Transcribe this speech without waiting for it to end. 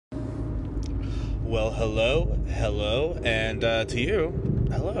Well, hello, and to you,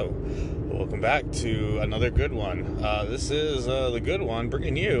 hello. Welcome back to another good one. This is the good one,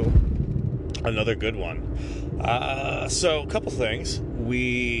 bringing you another good one. So, a couple things. I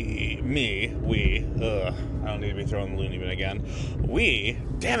don't need to be throwing the loony bin again.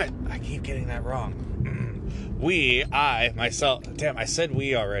 Damn it, I keep getting that wrong. I said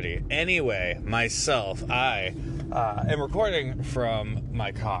we already. Anyway, I am recording from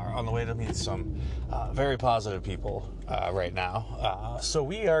my car on the way to meet some very positive people right now. So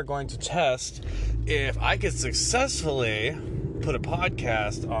we are going to test if I could successfully put a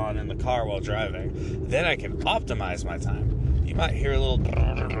podcast on in the car while driving. Then I can optimize my time. You might hear a little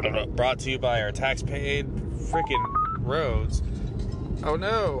brought to you by our tax-paid freaking roads. Oh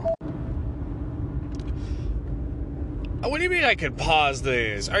no. What do you mean I could pause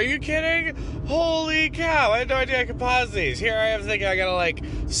these? Are you kidding? Holy cow, I had no idea I could pause these. Here I am thinking I gotta,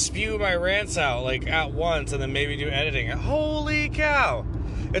 spew my rants out, at once, and then maybe do editing. Holy cow.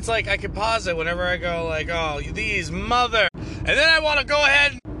 It's like I can pause it whenever I go, oh, these mother... And then I want to go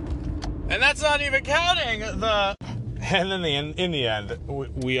ahead... And that's not even counting the... And then in the end,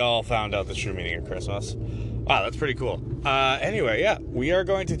 we all found out the true meaning of Christmas. Wow, that's pretty cool. Anyway, yeah, we are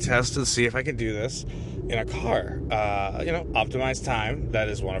going to test to see if I can do this in a car. Optimize time. That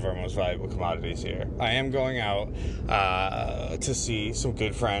is one of our most valuable commodities here. I am going out to see some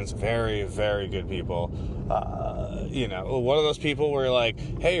good friends, very, very good people. One of those people where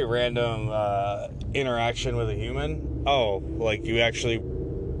hey, random interaction with a human. Oh, you actually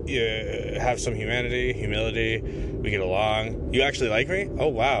have some humility, we get along. You actually like me? Oh,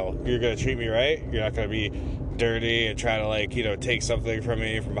 wow. You're going to treat me right? You're not going to be dirty and try to take something from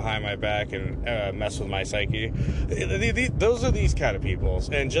me from behind my back and mess with my psyche. Those are these kind of people.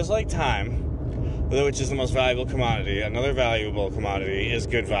 And just like time, which is the most valuable commodity, another valuable commodity is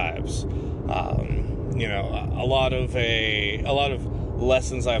good vibes. A lot of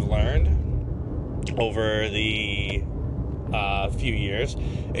lessons I've learned over the few years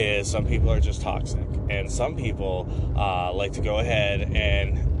is some people are just toxic, and some people like to go ahead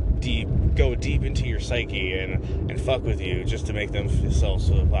and go deep into your psyche and fuck with you just to make themselves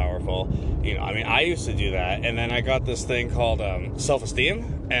feel powerful. I used to do that, and then I got this thing called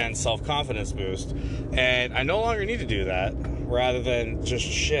self-esteem and self-confidence boost, and I no longer need to do that, rather than just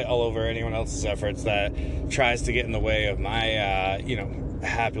shit all over anyone else's efforts that tries to get in the way of my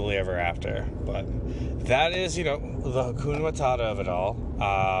happily ever after. But that is the Hakuna Matata of it all.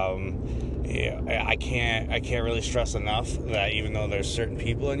 I can't really stress enough that even though there's certain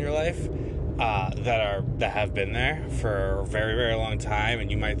people in your life that have been there for a very, very long time,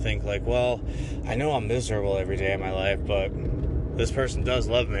 and you might think well, I know I'm miserable every day of my life, but this person does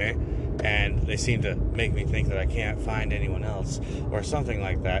love me, and they seem to make me think that I can't find anyone else or something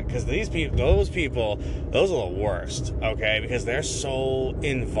like that. Because those people, those are the worst, okay? Because they're so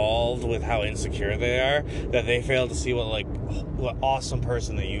involved with how insecure they are that they fail to see what awesome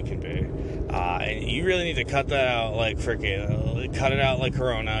person that you can be. And you really need to cut that out cut it out like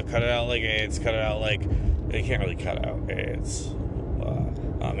Corona, cut it out like AIDS, cut it out you can't really cut out AIDS.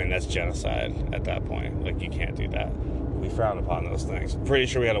 That's genocide at that point. You can't do that. We frown upon those things. Pretty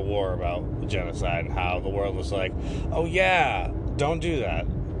sure we had a war about genocide and how the world was oh yeah, don't do that.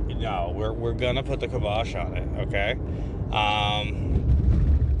 No, we're gonna put the kibosh on it, okay?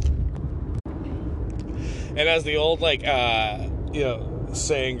 And as the old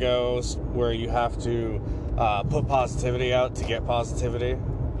saying goes, where you have to put positivity out to get positivity,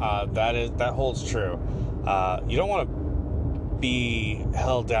 that holds true. You don't want to be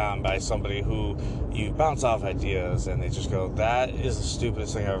held down by somebody who you bounce off ideas and they just go, that is the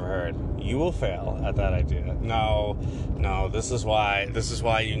stupidest thing I've ever heard. You will fail at that idea. No, this is why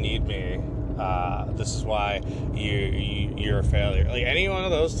you need me. This is why you're a failure. Any one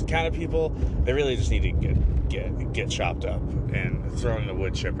of those kind of people, they really just need to get chopped up and thrown in a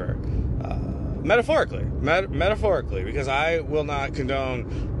wood chipper. Metaphorically, because I will not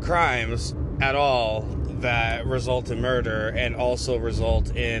condone crimes at all that result in murder and also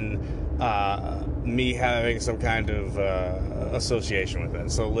result in me having some kind of association with it.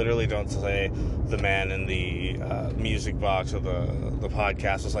 So literally don't say the man in the music box of the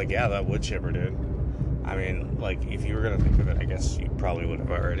podcast was yeah, that wood chipper, dude. If you were going to think of it, I guess you probably would have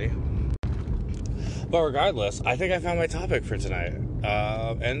already. But regardless, I think I found my topic for tonight.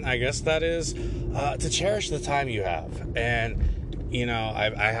 And I guess that is to cherish the time you have. And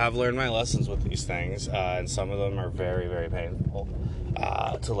I have learned my lessons with these things, and some of them are very, very painful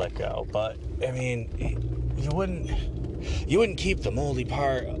to let go. But you wouldn't keep the moldy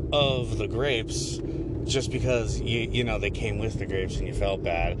part of the grapes just because you know they came with the grapes and you felt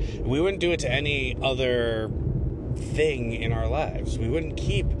bad. We wouldn't do it to any other thing in our lives. We wouldn't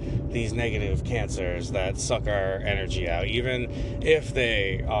keep these negative cancers that suck our energy out, even if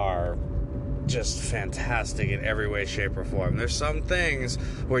they are just fantastic in every way, shape, or form. There's some things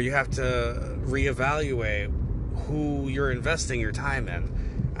where you have to reevaluate who you're investing your time in,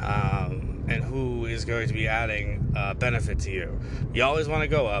 and who is going to be adding benefit to you. You always want to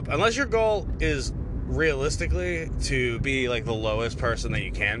go up, unless your goal is realistically to be like the lowest person that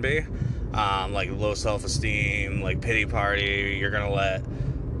you can be, like low self-esteem, like pity party. You're gonna let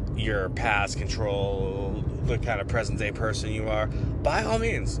your past control the kind of present day person you are. By all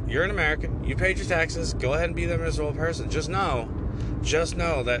means, you're an American, you paid your taxes, go ahead and be that miserable person. Just know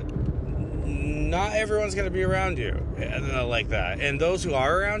that not everyone's going to be around you like that. And those who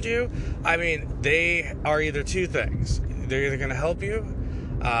are around you, I mean, they are either two things. They're either going to help you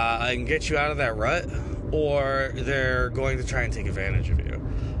and get you out of that rut, or they're going to try and take advantage of you.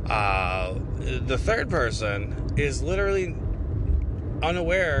 The third person is literally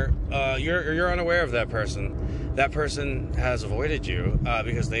unaware. You're unaware of that person. That person has avoided you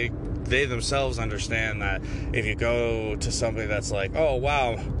because they themselves understand that if you go to somebody that's like, oh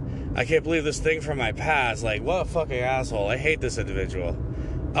wow, I can't believe this thing from my past, like, what a fucking asshole, I hate this individual.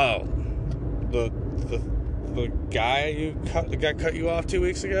 Oh, the guy that cut you off 2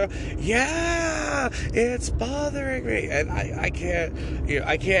 weeks ago? Yeah, it's bothering me. And I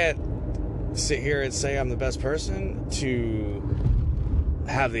can't sit here and say I'm the best person to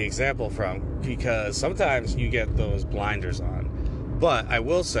have the example from, because sometimes you get those blinders on. But I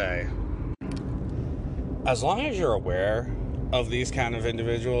will say, as long as you're aware of these kind of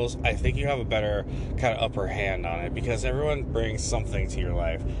individuals, I think you have a better kind of upper hand on it, because everyone brings something to your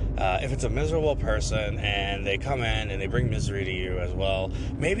life. If it's a miserable person and they come in and they bring misery to you as well,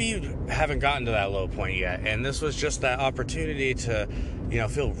 maybe you haven't gotten to that low point yet, and this was just that opportunity to,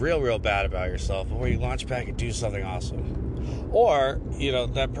 feel real bad about yourself before you launch back and do something awesome. Or,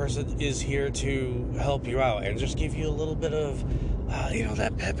 that person is here to help you out and just give you a little bit of,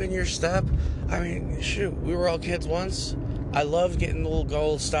 that pep in your step. I mean, shoot, we were all kids once. I loved getting little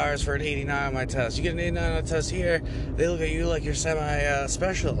gold stars for an 89 on my test. You get an 89 on a test here, they look at you like you're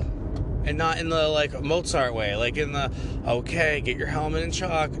semi-special. And not in the, Mozart way. Like in the, okay, get your helmet in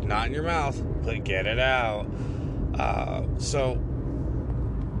chalk, not in your mouth, but get it out. So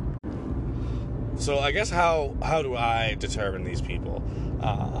I guess how do I determine these people?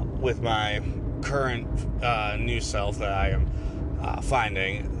 With my current new self that I am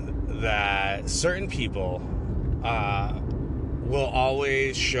finding that certain people will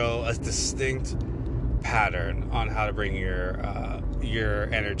always show a distinct pattern on how to bring your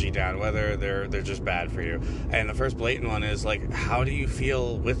energy down, whether they're just bad for you. And the first blatant one is how do you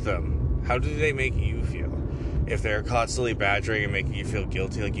feel with them? How do they make you feel? If they're constantly badgering and making you feel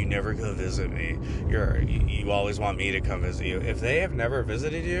guilty, like you never go visit me, you always want me to come visit you. If they have never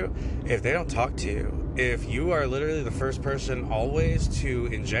visited you, if they don't talk to you, if you are literally the first person always to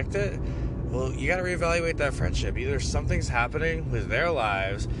inject it, well, you got to reevaluate that friendship. Either something's happening with their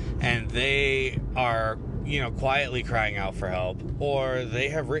lives and they are, quietly crying out for help, or they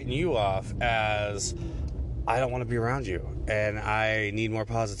have written you off as, I don't want to be around you and I need more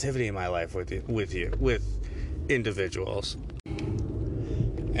positivity in my life with individuals.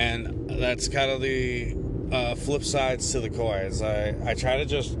 And that's kind of the flip sides to the coins. I try to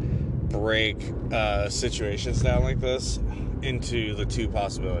just break situations down like this into the two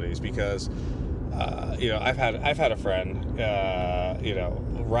possibilities, because I've had a friend,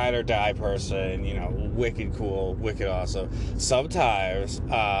 ride or die person, wicked cool, wicked awesome. Sometimes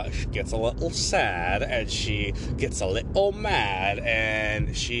she gets a little sad and she gets a little mad,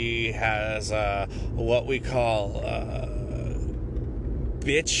 and she has what we call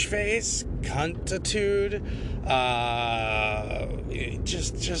bitch face, cuntitude,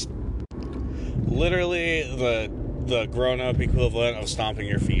 just literally the grown-up equivalent of stomping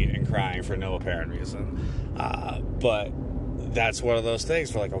your feet and crying for no apparent reason. But that's one of those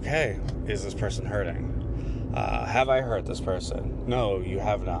things where okay, is this person hurting? Have I hurt this person? No, you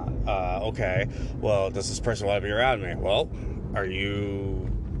have not. Okay, well, does this person want to be around me? Well, are you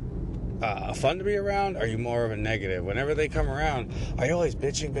fun to be around? Are you more of a negative? Whenever they come around, are you always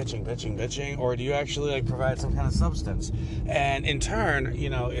bitching? Or do you actually provide some kind of substance? And in turn,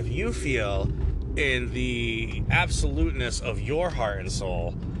 if you feel in the absoluteness of your heart and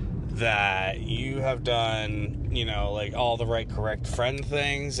soul that you have done, all the right, correct friend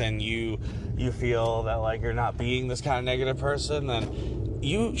things, and you feel that you're not being this kind of negative person, then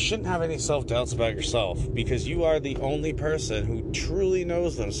you shouldn't have any self-doubts about yourself, because you are the only person who truly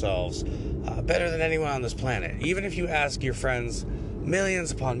knows themselves better than anyone on this planet. Even if you ask your friends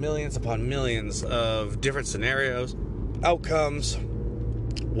millions upon millions upon millions of different scenarios, outcomes,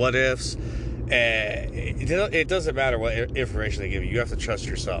 what ifs, it doesn't matter what information they give you. You have to trust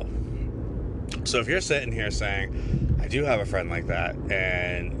yourself. So if you're sitting here saying, I do have a friend like that,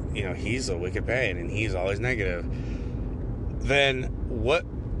 and he's a wicked pain and he's always negative, then what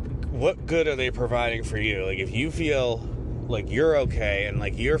good are they providing for you? Like, if you feel like you're okay and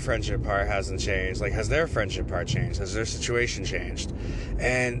like your friendship part hasn't changed, like, has their friendship part changed? Has their situation changed?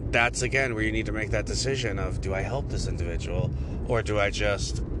 And that's again where you need to make that decision of, do I help this individual, or do I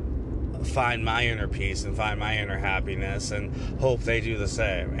just find my inner peace and find my inner happiness and hope they do the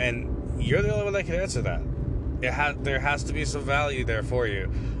same? And you're the only one that can answer that. There has to be some value there for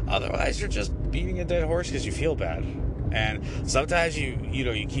you. Otherwise, you're just beating a dead horse because you feel bad. And sometimes you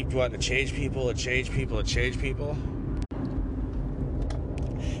keep wanting to change people.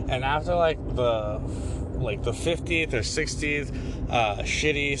 And after the 50th or 60th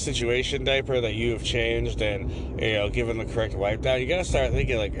shitty situation diaper that you have changed and given the correct wipe down, you gotta start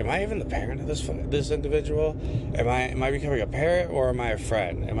thinking, like, am I even the parent of this individual? Am I becoming a parent, or am I a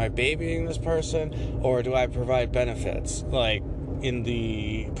friend? Am I babying this person, or do I provide benefits, like in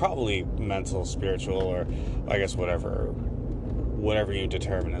the probably mental, spiritual, or I guess whatever you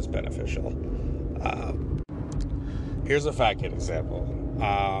determine as beneficial. Here's a fat kid example.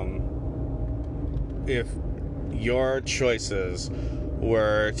 If your choices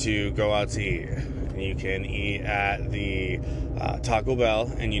were to go out to eat, you can eat at the Taco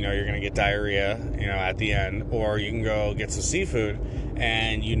Bell, and you're going to get diarrhea, at the end, or you can go get some seafood,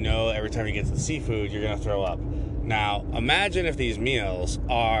 and every time you get to the seafood, you're going to throw up. Now, imagine if these meals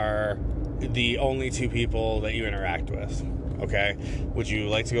are the only two people that you interact with, okay? Would you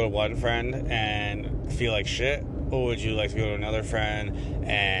like to go to one friend and feel like shit? Or would you like to go to another friend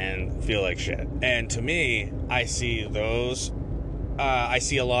and feel like shit? And to me, I see those. I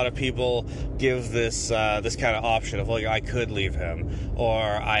see a lot of people give this kind of option of, like, I could leave him, or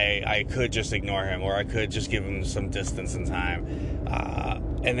I could just ignore him, or I could just give him some distance and time.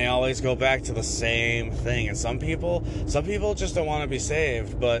 And they always go back to the same thing. And some people just don't want to be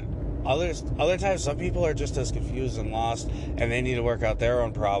saved, but other times, some people are just as confused and lost, and they need to work out their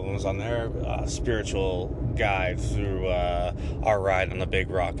own problems on their spiritual guide through our ride on the big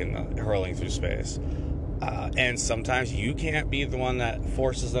rock and hurling through space. And sometimes you can't be the one that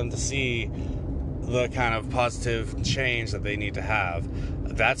forces them to see the kind of positive change that they need to have.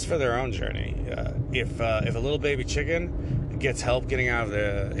 That's for their own journey. If a little baby chicken gets help getting out of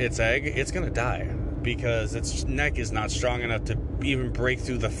its egg, it's going to die, because its neck is not strong enough to even break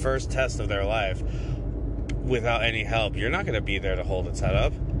through the first test of their life without any help. You're not going to be there to hold its head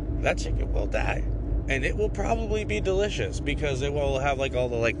up. That chicken will die. And it will probably be delicious, because it will have like all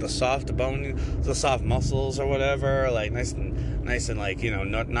the soft bone, the soft muscles or whatever, like nice and like,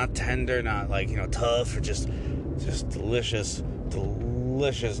 not tender, not like, tough, or just delicious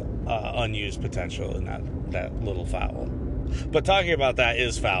unused potential in that little fowl. But talking about that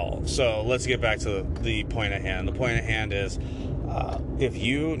is foul. So let's get back to the point at hand. The point at hand is, if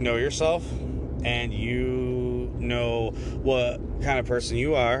you know yourself and you know what kind of person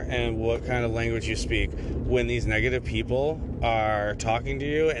you are and what kind of language you speak, when these negative people are talking to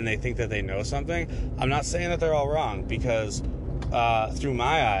you and they think that they know something, I'm not saying that they're all wrong, because through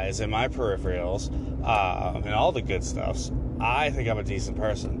my eyes and my peripherals and all the good stuffs, I think I'm a decent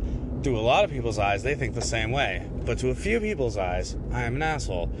person. Through a lot of people's eyes, they think the same way. But to a few people's eyes, I am an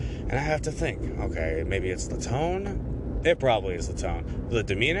asshole. And I have to think, okay, maybe it's the tone? It probably is the tone. The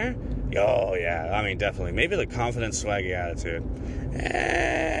demeanor? Oh, yeah, I mean, definitely. Maybe the confident, swaggy attitude.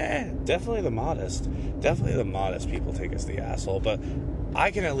 Definitely the modest. Definitely the modest people think it's the asshole. But I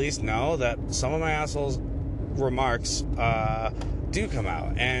can at least know that some of my assholes remarks do come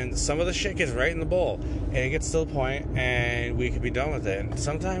out, and some of the shit gets right in the bowl, and it gets to the point and we could be done with it. And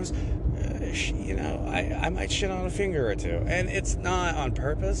sometimes I might shit on a finger or two, and it's not on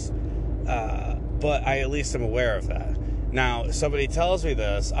purpose, but I at least am aware of that. Now, if somebody tells me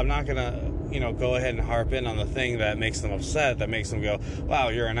this, I'm not gonna go ahead and harp in on the thing that makes them upset, that makes them go, wow,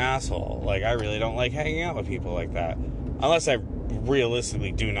 you're an asshole, like, I really don't like hanging out with people like that, unless I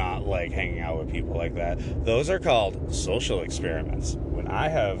realistically do not like hanging out with people like that. Those are called social experiments. When I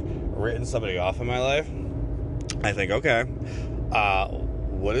have written somebody off in my life, I think, okay,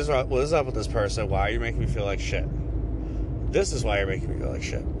 what is up with this person? Why are you making me feel like shit? This is why you're making me feel like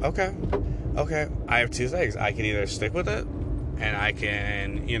shit. Okay, I have two things. I can either stick with it and I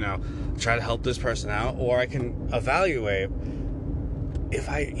can try to help this person out, or I can evaluate if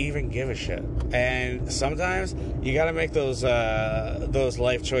I even give a shit. And sometimes you got to make those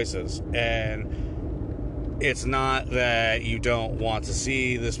life choices. And it's not that you don't want to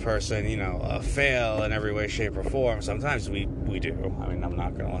see this person, fail in every way, shape, or form. Sometimes we do. I mean, I'm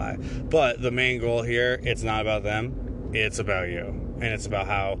not going to lie. But the main goal here, it's not about them. It's about you. And it's about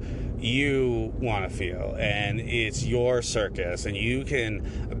how you want to feel. And it's your circus. And you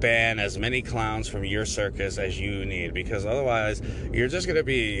can ban as many clowns from your circus as you need. Because otherwise, you're just going to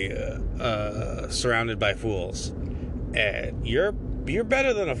be surrounded by fools. And you're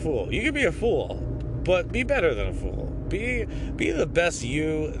better than a fool. You can be a fool, but be better than a fool. Be the best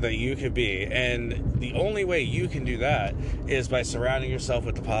you that you could be. And the only way you can do that is by surrounding yourself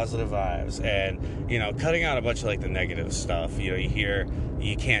with the positive vibes and, cutting out a bunch of the negative stuff. You hear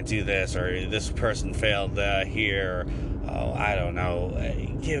you can't do this, or this person failed here, or I don't know.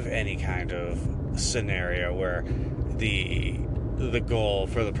 Give any kind of scenario where the goal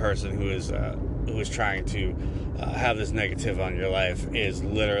for the person who is trying to have this negative on your life is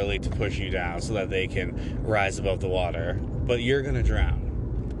literally to push you down so that they can rise above the water. But you're going to drown.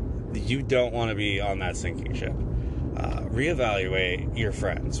 You don't want to be on that sinking ship. Reevaluate your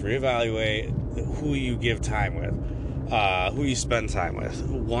friends. Reevaluate who you give time with, who you spend time with.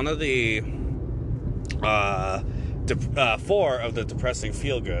 One of the 4 of the depressing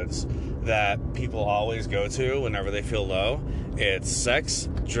feel-goods that people always go to whenever they feel low, it's sex,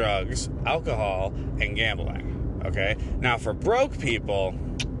 drugs, alcohol, and gambling. Okay? Now, for broke people,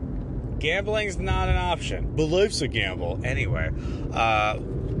 gambling's not an option, but life's a gamble. Anyway,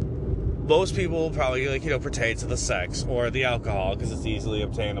 most people will probably, pertain to the sex or the alcohol because it's easily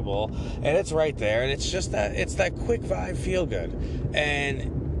obtainable, and it's right there, and it's that quick vibe feel good.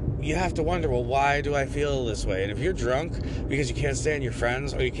 And you have to wonder, well, why do I feel this way? And if you're drunk because you can't stand your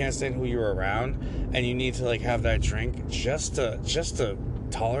friends or you can't stand who you're around, and you need to have that drink just to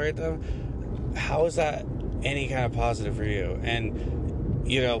tolerate them, how is that any kind of positive for you? And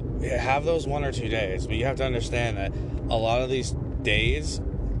have those 1 or 2 days, but you have to understand that a lot of these days,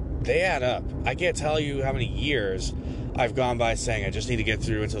 they add up. I can't tell you how many years I've gone by saying I just need to get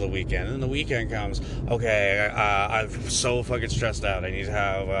through until the weekend. And then the weekend comes, okay, I'm so fucking stressed out. I need to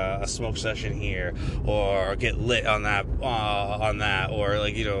have a smoke session here, or get lit on that,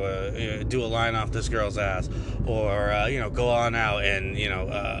 or do a line off this girl's ass, or go on out and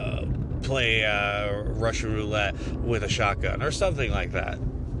play Russian roulette with a shotgun or something like that.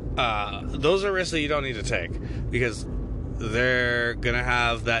 Those are risks that you don't need to take, because they're gonna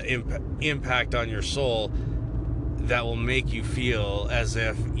have that impact on your soul that will make you feel as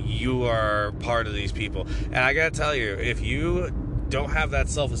if you are part of these people. And I gotta tell you, if you don't have that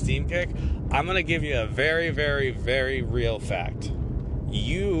self-esteem kick, I'm gonna give you a very, very, very real fact.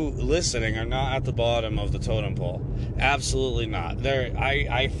 You listening are not at the bottom of the totem pole. Absolutely not.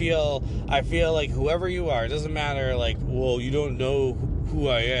 I feel like whoever you are, it doesn't matter, well, you don't know who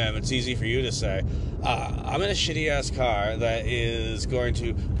I am. It's easy for you to say. I'm in a shitty ass car that is going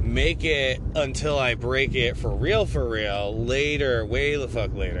to make it until I break it for real later, way the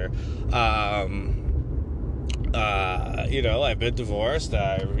fuck later. I've been divorced.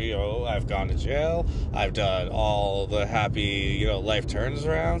 I've gone to jail. I've done all the happy, life turns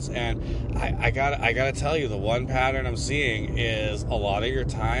arounds. And I gotta tell you, the one pattern I'm seeing is a lot of your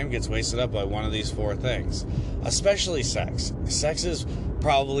time gets wasted up by one of these 4 things, especially sex. Sex is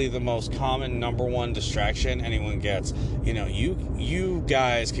probably the most common number 1 distraction anyone gets. You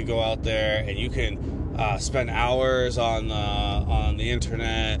guys could go out there and you can spend hours on the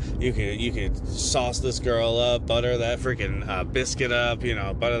internet. You could sauce this girl up, butter that freaking biscuit up,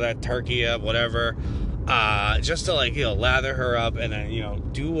 butter that turkey up, whatever, just to lather her up, and then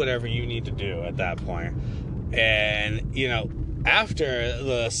do whatever you need to do at that point. And after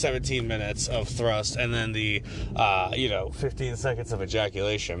the 17 minutes of thrust and then the 15 seconds of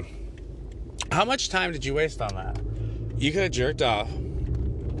ejaculation, how much time did you waste on that? You could have jerked off.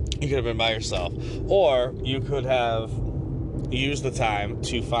 You could have been by yourself, or you could have used the time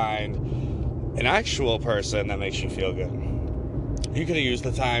to find an actual person that makes you feel good. You could have used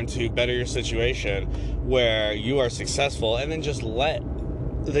the time to better your situation where you are successful, and then just let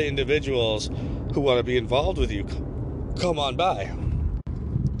the individuals who want to be involved with you come on by.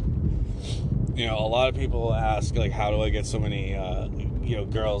 A lot of people ask, how do I get so many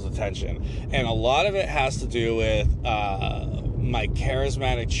girls' attention? And a lot of it has to do with my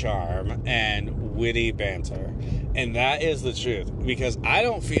charismatic charm and witty banter. And that is the truth, because I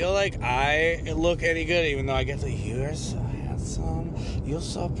don't feel like I look any good, even though I get you're so handsome, you're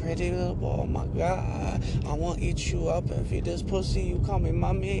so pretty little boy, oh my God, I want to eat you up and feed this pussy, you call me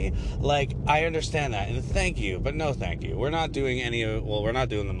mommy. Like, I understand that, and thank you, but no thank you. We're not doing we're not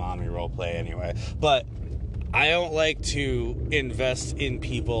doing the mommy role play anyway, but I don't like to invest in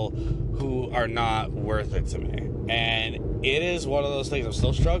people who are not worth it to me. And it is one of those things I'm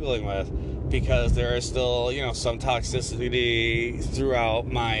still struggling with, because there is still, some toxicity throughout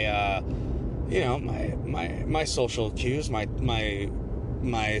my, my social cues, my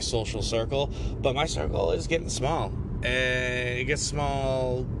social circle. But my circle is getting small. And it gets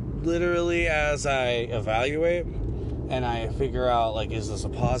small literally as I evaluate and I figure out, like, is this a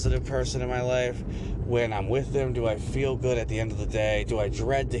positive person in my life? When I'm with them, do I feel good at the end of the day? Do I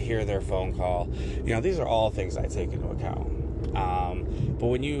dread to hear their phone call? These are all things I take into account. But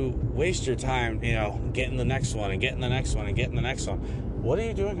when you waste your time, getting the next one and getting the next one and getting the next one, what are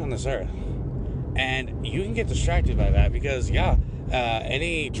you doing on this earth? And you can get distracted by that because,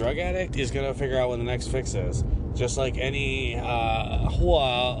 any drug addict is going to figure out when the next fix is. Just like any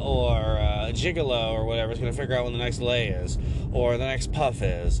hua or gigolo or whatever is going to figure out when the next lay is, or the next puff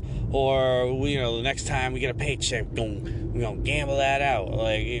is, or the next time we get a paycheck, we're gonna gamble that out.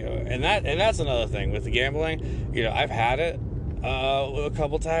 Like, and that's another thing with the gambling. I've had it a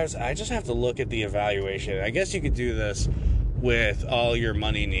couple times. I just have to look at the evaluation. I guess you could do this with all your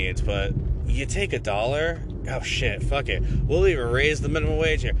money needs, but you take $1. Oh shit, fuck it. We'll even raise the minimum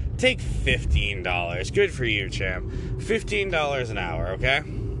wage here. Take $15. Good for you, champ. $15 an hour, okay?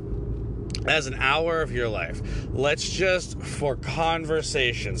 That's an hour of your life. Let's just, for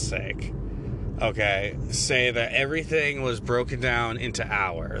conversation's sake, okay, say that everything was broken down into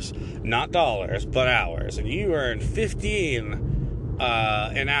hours. Not dollars, but hours. And you earn $15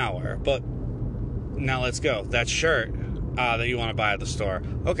 an hour. But now let's go. That shirt that you want to buy at the store.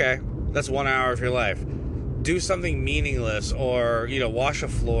 Okay, that's 1 hour of your life. Do something meaningless, or wash a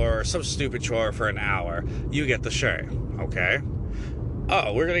floor or some stupid chore for an hour. You get the shirt. Okay.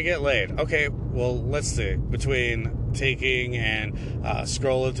 Oh, we're gonna get laid. Okay, well, let's see. Between taking and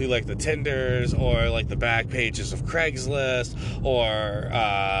scrolling through like the Tinders or like the back pages of Craigslist, or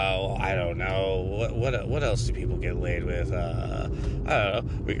I don't know what else do people get laid with? I don't know.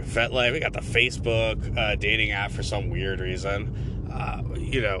 We got FetLife. We got the Facebook dating app for some weird reason.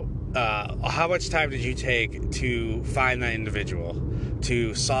 How much time did you take to find that individual,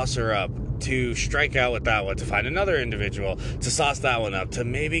 to sauce her up, to strike out with that one, to find another individual, to sauce that one up, to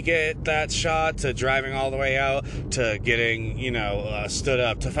maybe get that shot, to driving all the way out, to getting, stood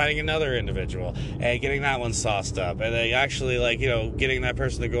up, to finding another individual, and getting that one sauced up, and then actually, getting that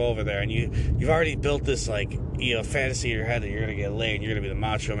person to go over there, and you've already built this, fantasy in your head that you're going to get laid, and you're going to be the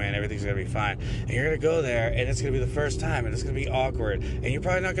macho man, everything's going to be fine, and you're going to go there, and it's going to be the first time, and it's going to be awkward, and you're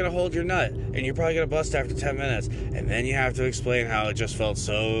probably not going to hold your nut, and you're probably going to bust after 10 minutes, and then you have to explain how it just felt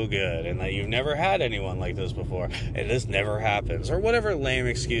so good, and that you've never had anyone like this before, and this never happens, or whatever lame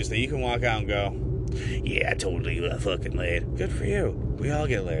excuse that you can walk out and go, yeah, I totally got fucking laid. Good for you. We all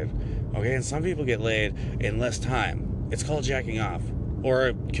get laid. Okay, and some people get laid in less time. It's called jacking off.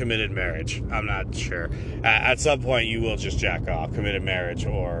 Or committed marriage. I'm not sure. At some point, you will just jack off. Committed marriage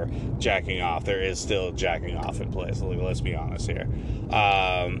or jacking off. There is still jacking off in place. Let's be honest here.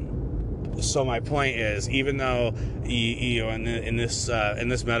 So my point is, even though in this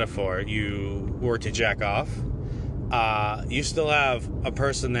metaphor you were to jack off, you still have a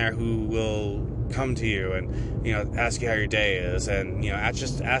person there who will come to you and ask you how your day is, and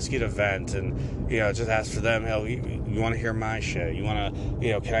just ask you to vent, and just ask for them. Hell, you want to hear my shit? You want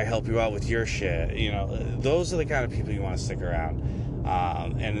to can I help you out with your shit? Those are the kind of people you want to stick around,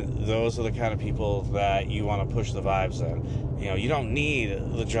 and those are the kind of people that you want to push the vibes in. You don't need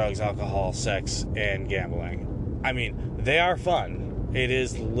the drugs, alcohol, sex, and gambling. I mean, they are fun. It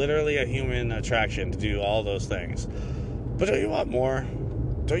is literally a human attraction to do all those things. But don't you want more?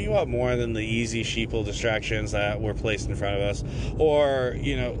 Don't you want more than the easy sheeple distractions that were placed in front of us? Or,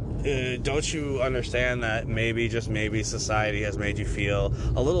 don't you understand that maybe, just maybe, society has made you feel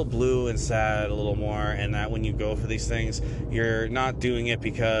a little blue and sad a little more, and that when you go for these things, you're not doing it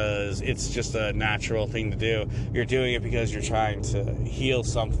because it's just a natural thing to do. You're doing it because you're trying to heal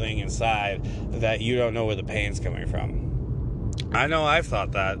something inside that you don't know where the pain's coming from. I know I've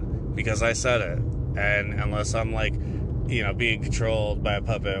thought that because I said it. And unless I'm being controlled by a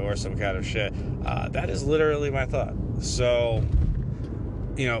puppet or some kind of shit, that is literally my thought. So,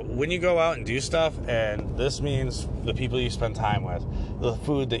 when you go out and do stuff, and this means the people you spend time with, the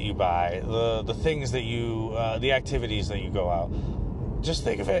food that you buy, the things that the activities that you go out, just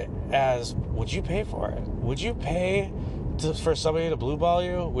think of it as, would you pay for it? Would you pay for somebody to blue ball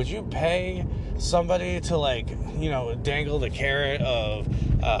you? Would you pay somebody to, like, dangle the carrot of,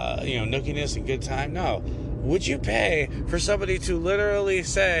 nookiness and good time? No. Would you pay for somebody to literally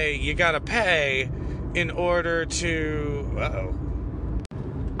say you gotta pay in order to...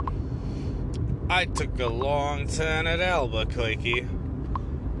 I took a long turn at Albuquerque.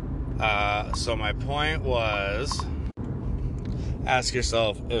 So my point was, ask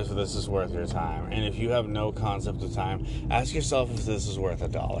yourself if this is worth your time. And if you have no concept of time, ask yourself if this is worth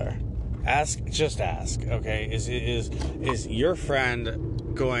 $1. Just ask, okay? Is your friend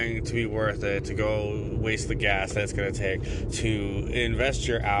going to be worth it to go waste the gas that it's going to take to invest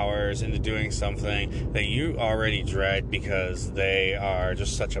your hours into doing something that you already dread because they are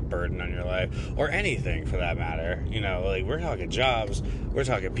just such a burden on your life, or anything for that matter? Like, we're talking jobs, we're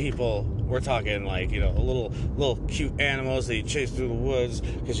talking people, we're talking, like, little cute animals that you chase through the woods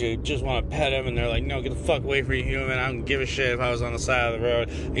because you just want to pet them, and they're like, no, get the fuck away from you, human. I don't give a shit if I was on the side of the road,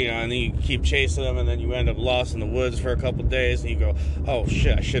 and then you keep chasing them, and then you end up lost in the woods for a couple days, and you go, oh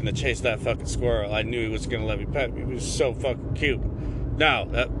shit, I shouldn't have chased that fucking squirrel. I knew he was gonna let me pet me. He was so fucking cute. No,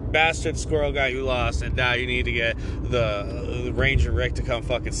 that bastard squirrel got you lost, and now you need to get the Ranger Rick to come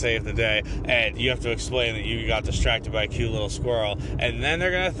fucking save the day, and you have to explain that you got distracted by a cute little squirrel, and then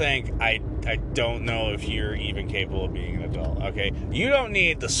they're gonna think, I don't know if you're even capable of being an adult, okay? You don't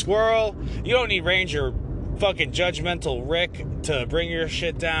need the squirrel, you don't need Ranger fucking judgmental Rick to bring your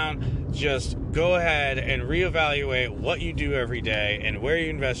shit down. Just go ahead and reevaluate what you do every day and where you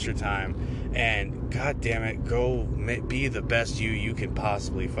invest your time, and god damn it, go be the best you can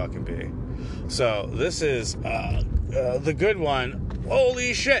possibly fucking be. So this is the good one.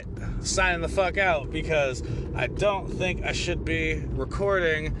 Holy shit, signing the fuck out, because I don't think I should be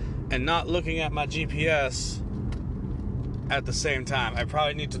recording and not looking at my GPS at the same time. I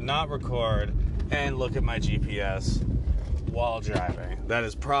probably need to not record and look at my GPS while driving. That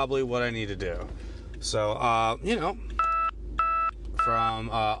is probably what I need to do. So, from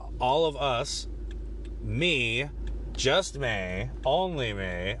all of us, me, just me, only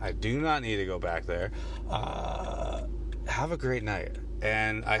me, I do not need to go back there. Have a great night.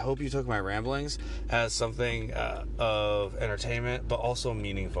 And I hope you took my ramblings as something of entertainment, but also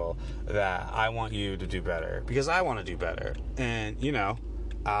meaningful, that I want you to do better, because I want to do better. And,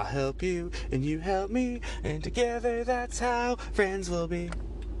 I'll help you, and you help me, and together that's how friends will be.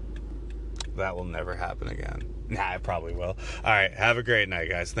 That will never happen again. Nah, it probably will. Alright, have a great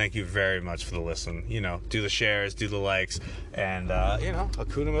night, guys. Thank you very much for the listen. Do the shares, do the likes, and,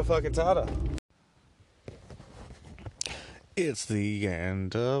 Hakuna Matata. It's the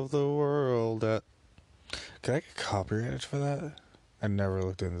end of the world. Can I get copyrighted for that? I never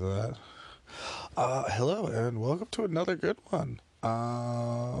looked into that. Hello, and welcome to another good one.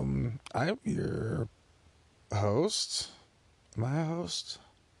 I'm your host. Am I a host?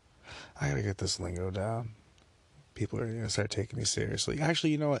 I gotta get this lingo down. People are gonna start taking me seriously.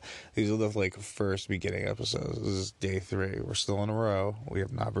 Actually, you know what? These are the first beginning episodes. This is day 3. We're still in a row. We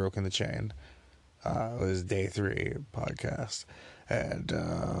have not broken the chain. This is day 3 podcast. And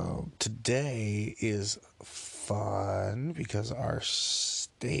today is fun because our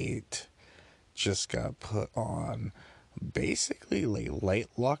state just got put on basically light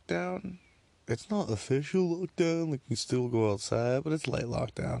lockdown. It's not official lockdown, you still go outside, but it's light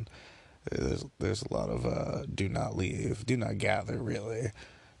lockdown. There's a lot of do not leave, do not gather, really.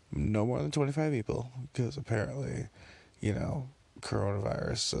 No more than 25 people, because apparently,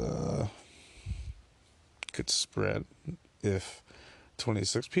 coronavirus could spread if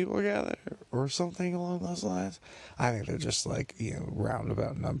 26 people gather or something along those lines. I think they're just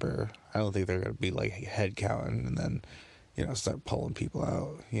roundabout number. I don't think they're going to be head counting and then start pulling people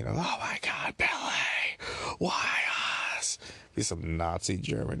out. Oh my god, Billy, why us? Be some Nazi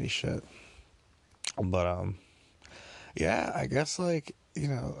Germany shit. But yeah, I guess I'm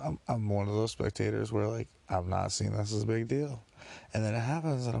one of those spectators where I'm not seeing this as a big deal, and then it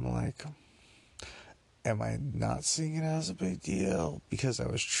happens and I'm like, am I not seeing it as a big deal because I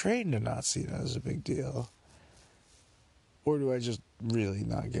was trained to not see it as a big deal? Or do I just really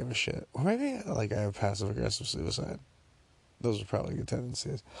not give a shit? Or maybe I have passive-aggressive suicide. Those are probably good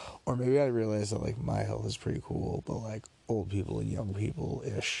tendencies. Or maybe I realize that my health is pretty cool, but old people and young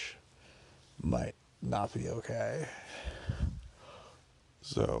people-ish might not be okay.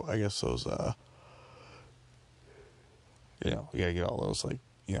 So I guess those, you gotta get all those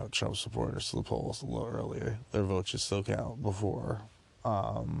Trump supporters to the polls a little earlier. Their votes should still count before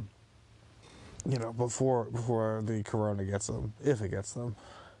the corona gets them, if it gets them.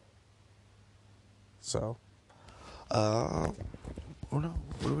 So, what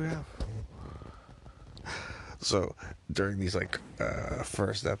do we have? So, during these like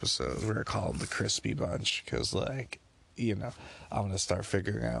first episodes, we're gonna call them the crispy bunch, because like, you know, I'm gonna start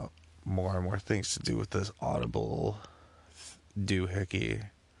figuring out more and more things to do with this audible doohickey.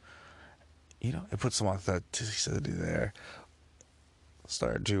 You know, it puts some authenticity there.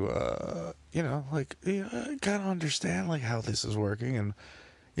 Start to like, kind of understand like how this is working, and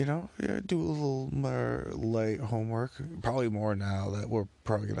do a little more light homework. Probably more now that we're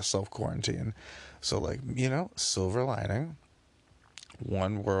probably gonna self quarantine. So like, silver lining.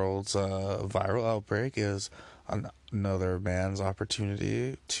 One world's viral outbreak is another man's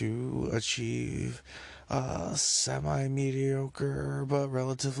opportunity to achieve semi-mediocre but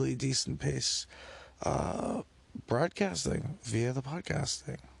relatively decent pace broadcasting via the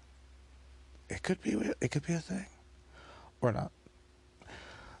podcasting. It could be a thing or not.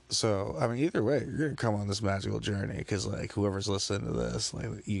 So, I mean, either way, you're going to come on this magical journey, because, like, whoever's listening to this, like,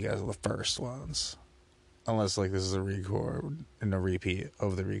 you guys are the first ones. Unless, like, this is a record and a repeat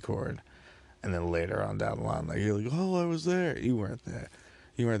of the record. And then later on down the line, like, you're like, oh, I was there. You weren't there.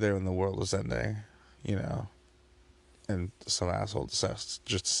 You weren't there when the world was ending, And some asshole just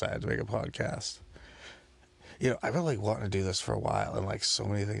decided to make a podcast. I've been, like, wanting to do this for a while, and, like, so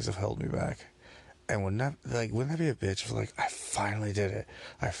many things have held me back. And wouldn't that be a bitch if, like, I finally did it?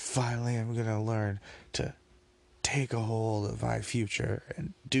 I finally am going to learn to take a hold of my future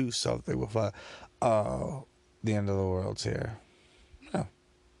and do something with the end of the world's here. No. I'm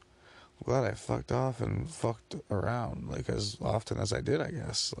glad I fucked off and fucked around, like, as often as I did, I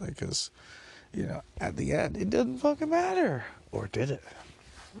guess. Like, because, at the end, it didn't fucking matter. Or did it?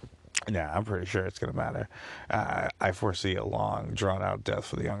 Yeah, I'm pretty sure it's going to matter. I foresee a long, drawn-out death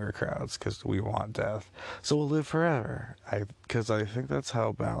for the younger crowds, because we want death. So we'll live forever. Because I think that's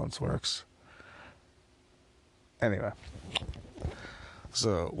how balance works. Anyway.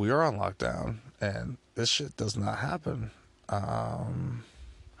 So, we are on lockdown, and this shit does not happen. I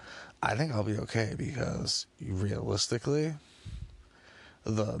think I'll be okay, because realistically,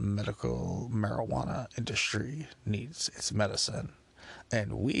 the medical marijuana industry needs its medicine.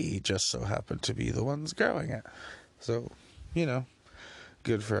 And we just so happen to be the ones growing it. So,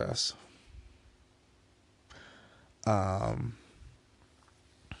 good for us. Man,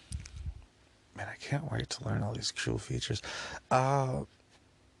 I can't wait to learn all these cool features. I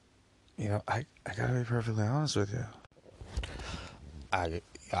gotta be perfectly honest with you. I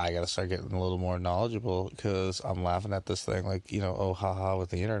gotta start getting a little more knowledgeable, because I'm laughing at this thing like, oh haha with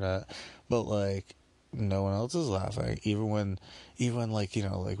the internet. But like, no one else is laughing, even like,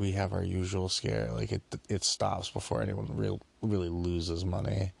 like we have our usual scare, like it stops before anyone really loses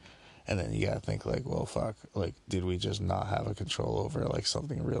money. And then you gotta think like, well, fuck, like, did we just not have a control over like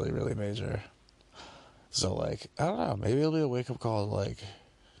something really, really major? So like, I don't know, maybe it'll be a wake-up call to like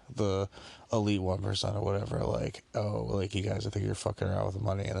the elite 1% or whatever, like, oh, like, you guys, I think you're fucking around with the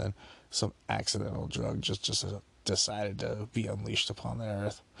money, and then some accidental drug just decided to be unleashed upon the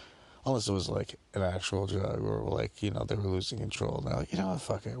earth. Unless it was, like, an actual drug, or, like, they were losing control. And they're like, what,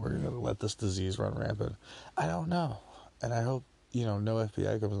 fuck it, we're going to let this disease run rampant. I don't know. And I hope, no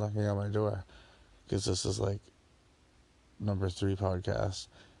FBI comes knocking on my door. Because this is, like, number 3 podcast.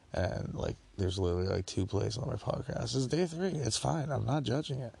 And, like, there's literally, like, 2 plays on my podcast. This is day 3. It's fine. I'm not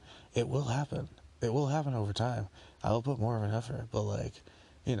judging it. It will happen. It will happen over time. I will put more of an effort. But, like,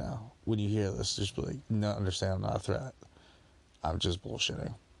 when you hear this, just be like, no, understand I'm not a threat. I'm just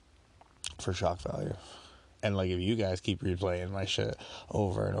bullshitting. For shock value. And like, if you guys keep replaying my shit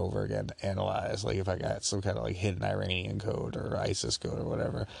over and over again to analyze, like if I got some kind of like hidden Iranian code or ISIS code or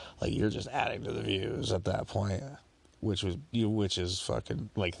whatever, like you're just adding to the views at that point, which is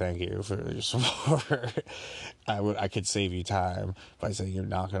fucking, like, thank you for your support. I could save you time by saying you're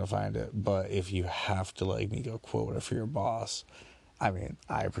not gonna find it, but if you have to like meet a quota for your boss, I mean,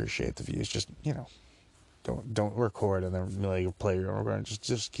 I appreciate the views. Just Don't record and then like play your own recording.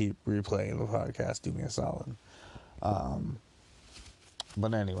 Just keep replaying the podcast. Do me a solid.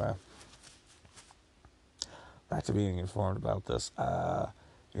 But anyway, back to being informed about this.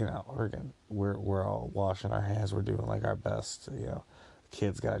 We're all washing our hands. We're doing like our best.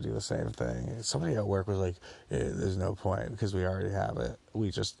 Kids got to do the same thing. Somebody at work was like, "There's no point because we already have it.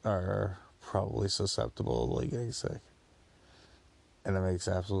 We just are probably susceptible to like getting sick." And that makes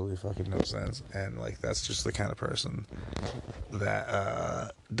absolutely fucking no sense. And, like, that's just the kind of person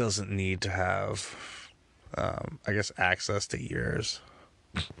that doesn't need to have, I guess, access to ears.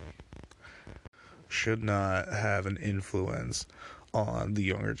 Should not have an influence on the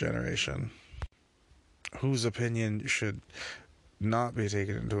younger generation. Whose opinion should not be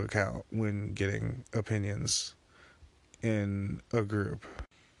taken into account when getting opinions in a group.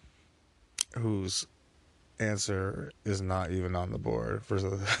 Whose answer is not even on the board for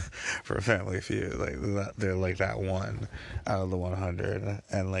for a Family Feud. Like they're like that one out of the 100,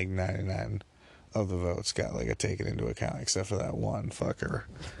 and like 99 of the votes got like taken into account, except for that one fucker,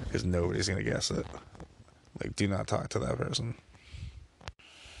 because nobody's gonna guess it. Like, do not talk to that person.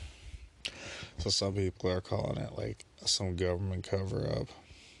 So some people are calling it like some government cover up.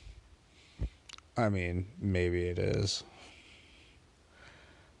 I mean, maybe it is.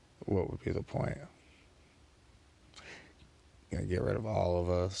 What would be the point? Gonna get rid of all of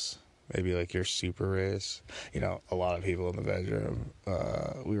us? Maybe like your super race? You know, a lot of people in the bedroom,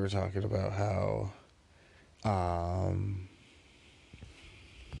 we were talking about how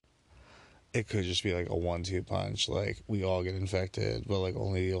it could just be like a 1-2 punch. Like, we all get infected, but like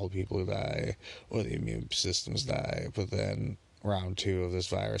only the old people die, or the immune systems die. But then round 2 of this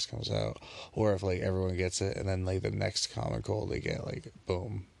virus comes out, or if like everyone gets it, and then like the next common cold they get, like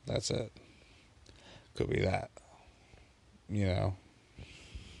boom, that's it. Could be that. You know.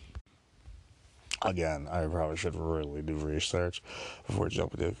 Again, I probably should really do research before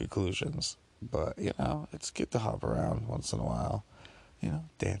jumping to conclusions. But, you know, it's good to hop around once in a while. You know,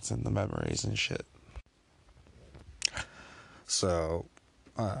 dancing the memories and shit. So,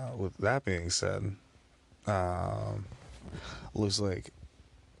 with that being said, looks like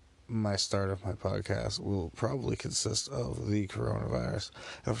my start of my podcast will probably consist of the coronavirus.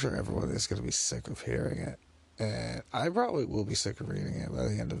 I'm sure everyone is going to be sick of hearing it. And I probably will be sick of reading it by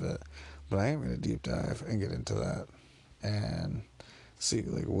the end of it. But I am going to deep dive and get into that and see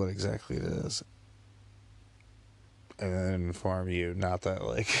like what exactly it is, and then inform you. Not that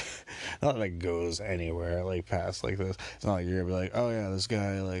like, not that it goes anywhere like past like this. It's not like you're gonna be like, oh yeah, this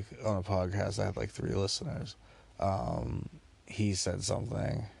guy like on a podcast I had like 3 listeners. He said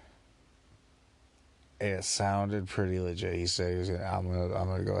something. It sounded pretty legit. He said he was gonna, I'm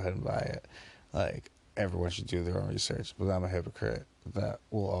gonna go ahead and buy it. Like, everyone should do their own research, but I'm a hypocrite that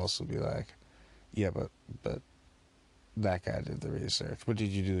will also be like, yeah, but that guy did the research. But did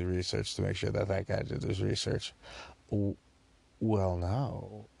you do the research to make sure that guy did his research? Well,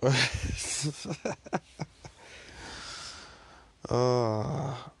 no.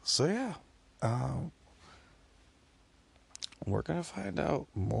 So yeah, we're gonna find out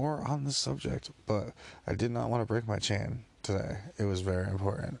more on this subject, but I did not want to break my chain today. It was very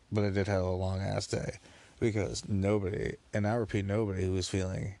important, but I did have a long ass day, because nobody, and I repeat, nobody who is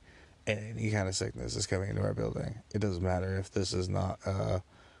feeling any kind of sickness is coming into our building. It doesn't matter if this is not a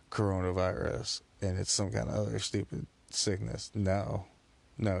coronavirus and it's some kind of other stupid sickness. No,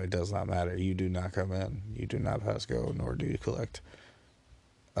 it does not matter. You do not come in. You do not pass go, nor do you collect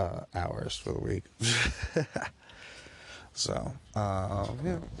hours for the week. So,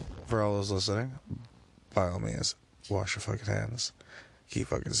 yeah, for all those listening, by all means, wash your fucking hands, keep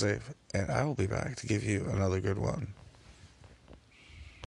fucking safe, and I will be back to give you another good one